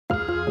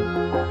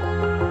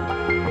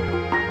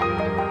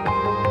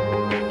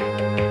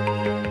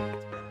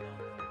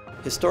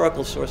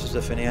historical sources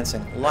of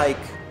financing, like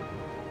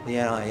the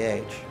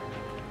NIH,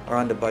 are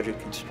under budget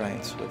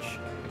constraints, which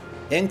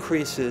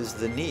increases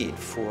the need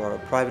for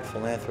private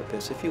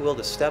philanthropists, if you will,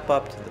 to step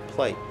up to the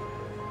plate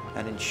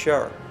and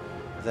ensure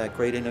that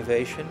great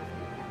innovation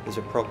is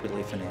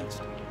appropriately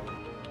financed.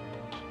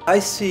 I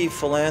see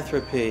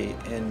philanthropy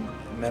in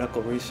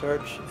medical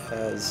research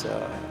as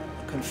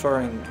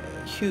conferring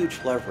huge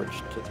leverage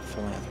to the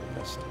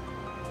philanthropist.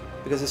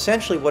 Because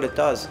essentially what it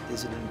does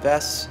is it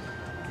invests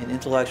in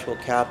intellectual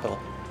capital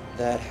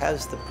that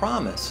has the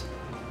promise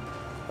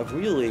of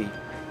really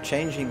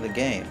changing the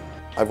game.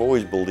 I've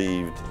always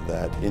believed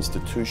that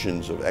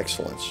institutions of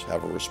excellence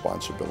have a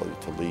responsibility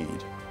to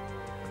lead.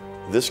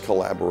 This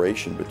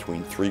collaboration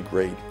between three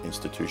great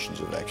institutions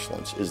of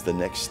excellence is the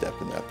next step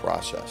in that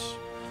process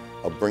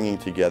of bringing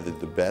together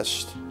the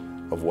best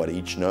of what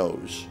each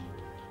knows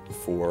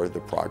for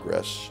the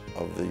progress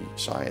of the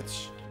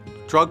science.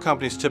 Drug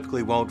companies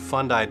typically won't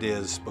fund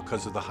ideas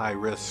because of the high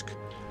risk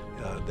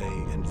they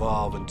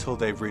involve until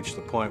they've reached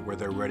the point where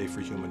they're ready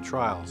for human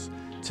trials.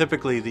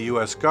 Typically, the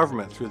U.S.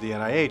 government, through the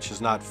NIH, has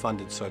not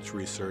funded such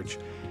research,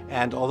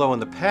 and although in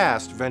the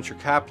past venture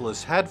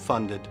capitalists had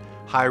funded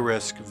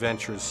high-risk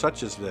ventures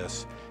such as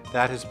this,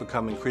 that has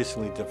become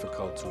increasingly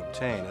difficult to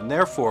obtain. And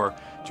therefore,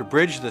 to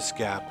bridge this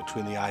gap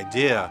between the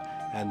idea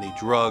and the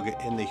drug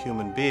in the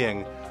human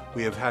being,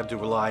 we have had to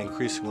rely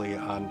increasingly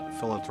on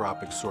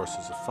philanthropic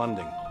sources of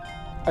funding.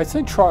 I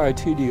think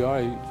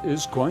Tri-ITDI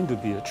is going to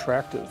be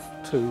attractive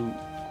to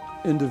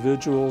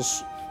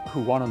individuals who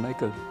want to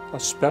make a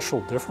special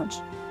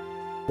difference.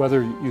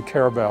 Whether you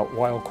care about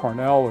Weill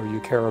Cornell, or you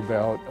care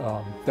about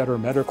better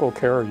medical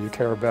care, or you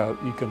care about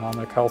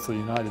economic health of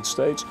the United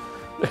States,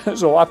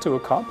 there's a lot to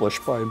accomplish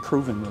by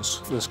improving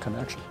this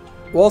connection.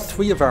 All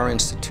three of our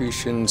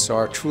institutions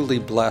are truly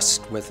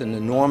blessed with an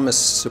enormous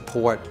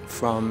support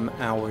from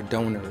our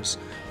donors,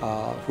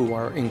 who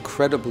are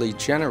incredibly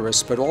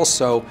generous but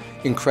also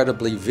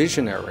incredibly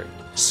visionary.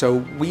 So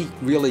we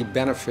really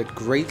benefit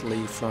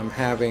greatly from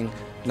having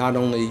not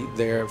only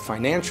their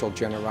financial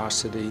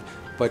generosity,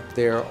 but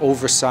their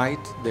oversight,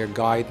 their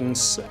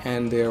guidance,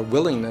 and their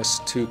willingness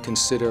to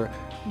consider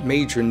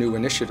major new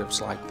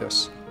initiatives like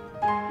this.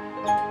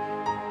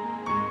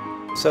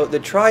 So the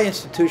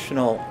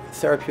Tri-Institutional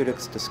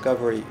Therapeutics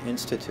Discovery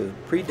Institute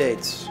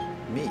predates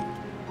me.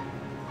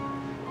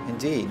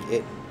 Indeed,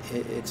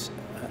 it's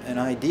an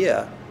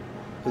idea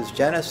whose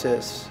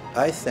genesis,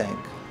 I think,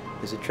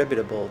 is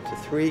attributable to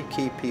three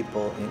key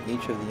people in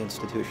each of the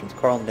institutions.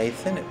 Carl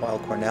Nathan at Weill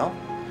Cornell,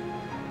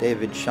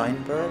 David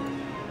Scheinberg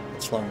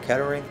at Sloan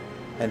Kettering,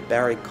 and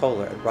Barry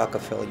Kohler at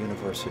Rockefeller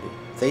University.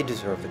 They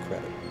deserve the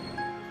credit.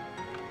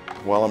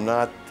 While I'm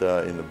not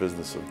in the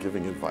business of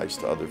giving advice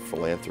to other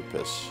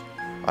philanthropists,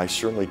 I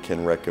certainly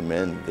can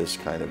recommend this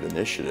kind of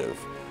initiative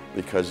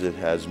because it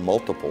has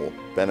multiple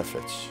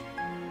benefits.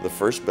 The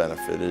first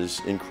benefit is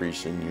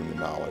increasing human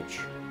knowledge,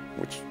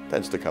 which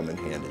tends to come in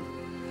handy.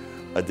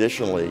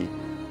 Additionally,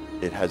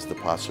 it has the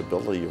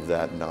possibility of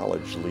that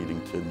knowledge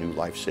leading to new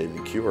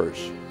life-saving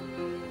cures,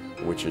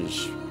 which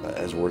is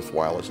as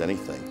worthwhile as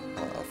anything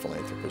a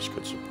philanthropist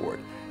could support.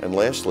 And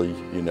lastly,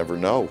 you never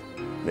know.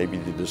 Maybe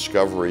the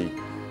discovery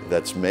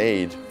that's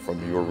made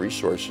from your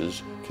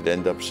resources could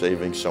end up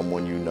saving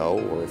someone you know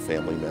or a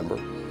family member.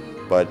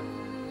 But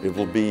it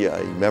will be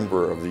a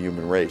member of the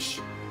human race,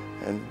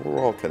 and we're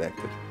all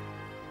connected.